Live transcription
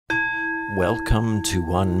Welcome to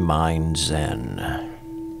One Mind Zen.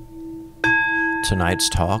 Tonight's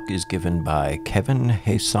talk is given by Kevin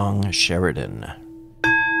Haesong Sheridan.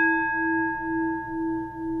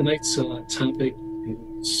 Tonight's topic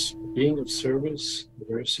is being of service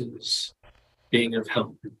versus being of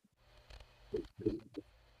help. I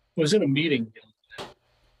was in a meeting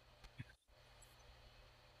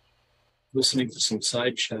listening to some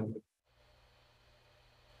side chat.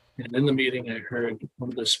 And in the meeting, I heard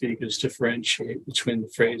one of the speakers differentiate between the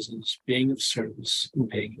phrases being of service and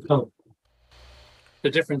being of help.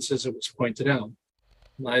 The difference, as it was pointed out,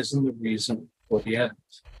 lies in the reason for the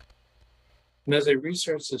act. And as I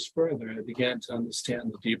researched this further, I began to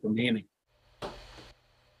understand the deeper meaning.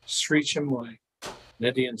 Sri Chinmoy, an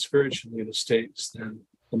Indian spiritual leader, states that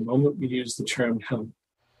the moment we use the term help,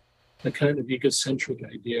 a kind of egocentric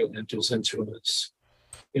idea enters into us.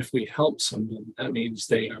 If we help someone, that means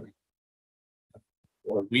they are,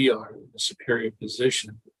 or we are, in a superior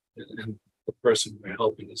position, and the person we're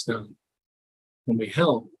helping is not. When we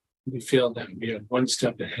help, we feel that we are one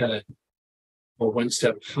step ahead or one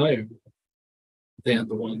step higher than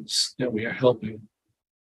the ones that we are helping.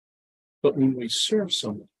 But when we serve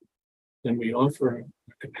someone, then we offer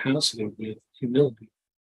a capacity with humility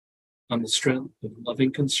on the strength of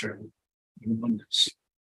loving concern and oneness.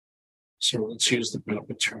 So let's use the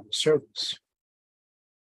proper term of service.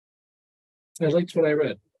 I liked what I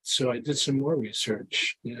read, so I did some more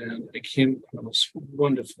research, and I came across a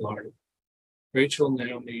wonderful article. Rachel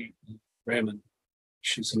Naomi Raymond,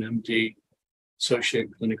 she's an MD, Associate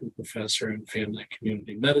Clinical Professor in Family and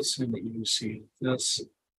Community Medicine at UCSF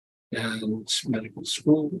and Medical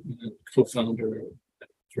School, and co-founder and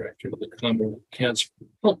director of the Commonwealth Cancer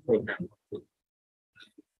Health Program.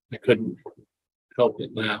 I couldn't help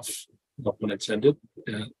but laugh, not when it's ended,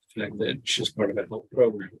 at the fact that she's part of a health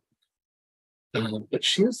program. But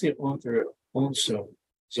she is the author also,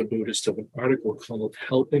 as a Buddhist, of an article called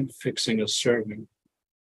Helping, Fixing, or Serving.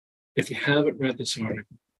 If you haven't read this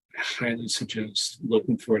article, I highly suggest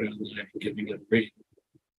looking for it online and giving it a read.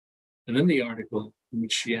 And in the article, in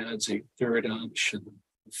which she adds a third option,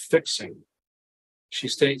 fixing, she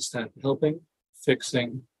states that helping,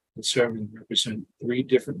 fixing, and serving represent three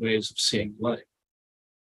different ways of seeing life.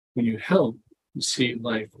 When you help, you see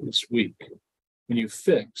life as weak. When you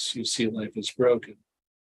fix, you see life as broken.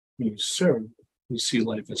 When you serve, you see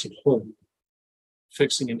life as a whole.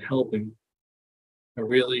 Fixing and helping are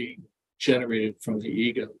really generated from the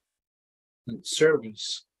ego. And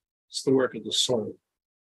service is the work of the soul.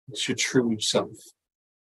 It's your true self.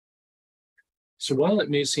 So while it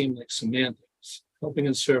may seem like semantics, helping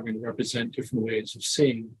and serving represent different ways of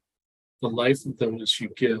seeing the life of those you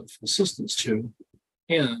give assistance to,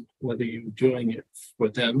 and whether you're doing it for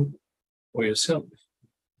them or yourself.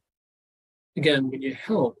 Again, when you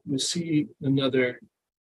help, you see another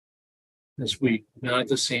as weak, not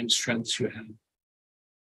the same strengths you have.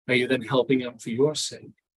 Are you then helping them for your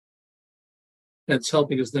sake? And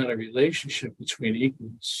helping is not a relationship between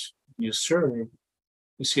equals. When you serve,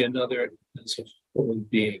 you see another as a whole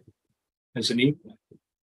being, as an equal.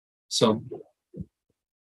 So,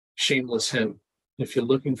 shameless hint, if you're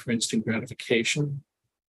looking for instant gratification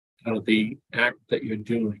out of the act that you're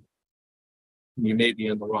doing, you may be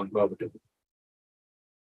in the wrong road.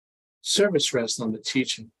 Service rests on the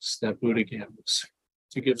teachings that Buddha gave us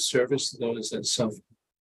to give service to those that suffer.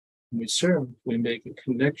 When we serve, we make a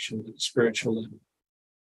connection to the spiritual level.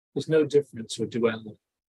 There's no difference or duality.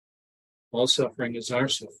 All suffering is our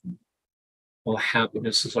suffering. All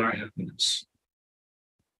happiness is our happiness.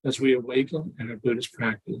 As we awaken in our Buddhist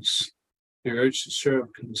practice, the urge to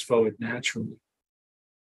serve comes forward naturally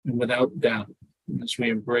and without doubt, as we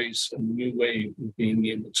embrace a new way of being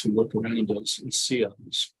able to look around us and see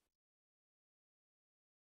others.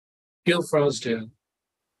 Gil Frosdale,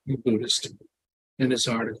 a Buddhist, in his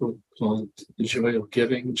article called The Joy of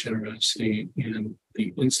Giving, Generosity, and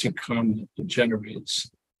the Instant Karma It Generates,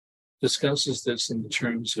 discusses this in the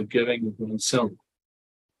terms of giving of oneself.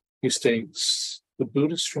 He states, the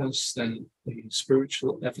Buddha stressed that the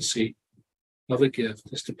spiritual efficacy of a gift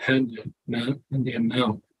is dependent not on the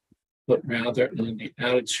amount, but rather on the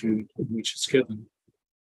attitude in which it's given.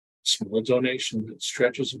 A small donation that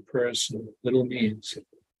stretches a person with little means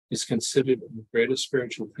is considered of greater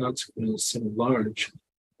spiritual consequence than a large,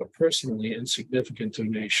 but personally insignificant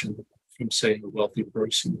donation from, say, a wealthy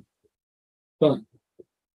person. But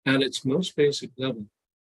at its most basic level,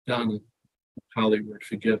 dana, a Pali word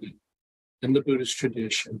for giving, in the Buddhist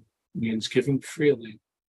tradition means giving freely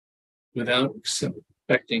without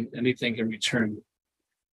expecting anything in return.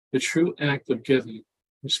 The true act of giving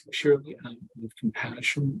is purely out of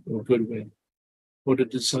compassion or goodwill. or to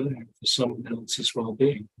desire for someone else's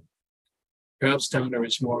well-being. Perhaps downer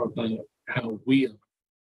is more about how we are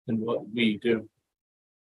than what we do.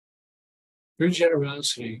 Through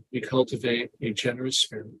generosity, we cultivate a generous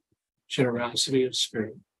spirit. Generosity of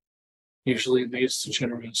spirit usually leads to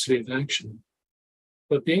generosity of action.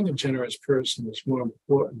 But being a generous person is more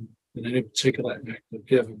important than any particular act of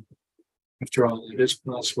giving. After all, it is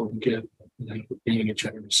possible to give without being a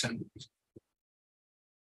generous act.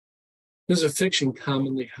 There's a fiction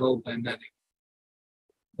commonly held by many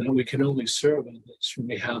that we can only serve others when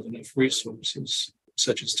we have enough resources,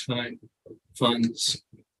 such as time, funds,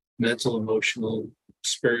 mental, emotional,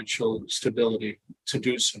 spiritual stability to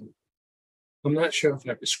do so. I'm not sure if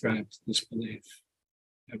I prescribe to this belief.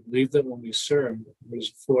 I believe that when we serve, there is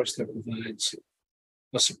a force that provides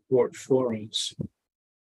a support for us.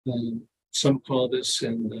 Some call this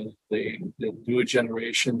in the newer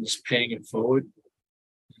generations paying it forward.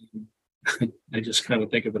 I just kind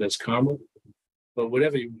of think of it as karma, but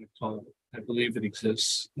whatever you want to call it, I believe it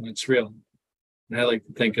exists and it's real. And I like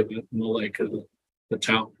to think of it more like the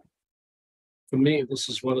Tao. For me, this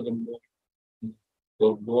is one of the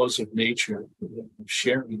laws of nature of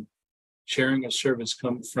sharing. Sharing a service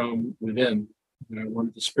come from within, one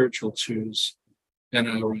of the spiritual tools in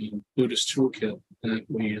our Buddhist toolkit that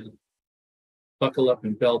we buckle up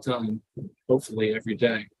and belt on, hopefully every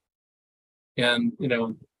day. And,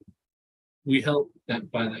 we help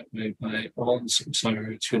by that way, by all in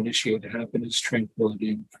samsara, to initiate happiness, tranquility,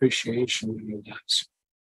 and appreciation in our lives,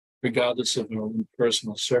 regardless of our own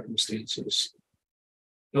personal circumstances.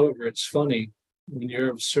 However, it's funny, when you're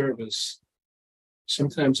of service,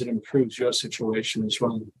 sometimes it improves your situation as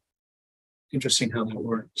well. Interesting how that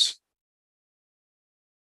works.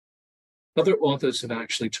 Other authors have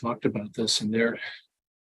actually talked about this in their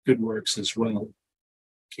good works as well.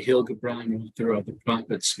 Kahlil Gibran, author of The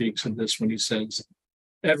Prophet, speaks of this when he says,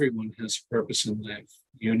 everyone has a purpose in life,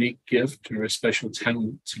 a unique gift or a special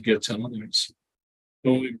talent to give to others.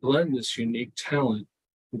 When we blend this unique talent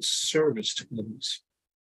with service to others,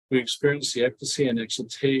 we experience the ecstasy and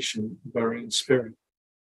exaltation of our own spirit,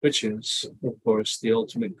 which is, of course, the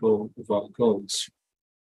ultimate goal of all goals.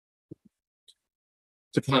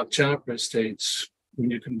 Deepak Chopra states, when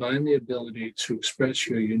you combine the ability to express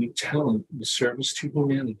your unique talent with service to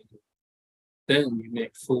humanity, then you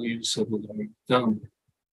make full use of the Lord Dhamma.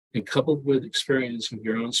 And coupled with experience of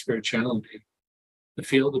your own spirituality, the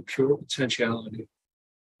field of pure potentiality,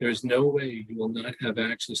 there is no way you will not have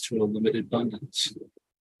access to a limited abundance,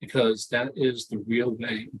 because that is the real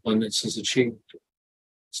way abundance is achieved.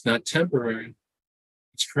 It's not temporary,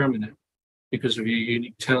 it's permanent, because of your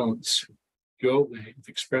unique talents, your way of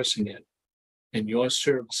expressing it, and your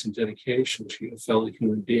service and dedication to your fellow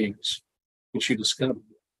human beings, which you discover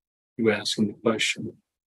through asking the question,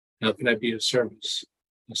 how can I be of service?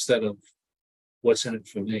 Instead of, what's in it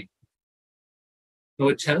for me? So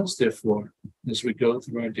it tells, therefore, as we go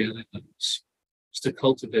through our daily lives, is to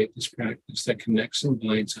cultivate this practice that connects and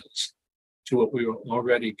binds us to what we are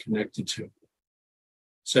already connected to.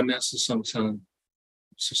 So Master Samsan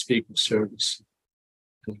used to speak of service,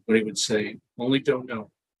 and what he would say, only don't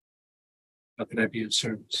know. How can I be of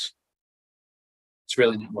service? It's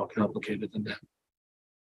really not more complicated than that.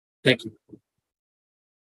 Thank you.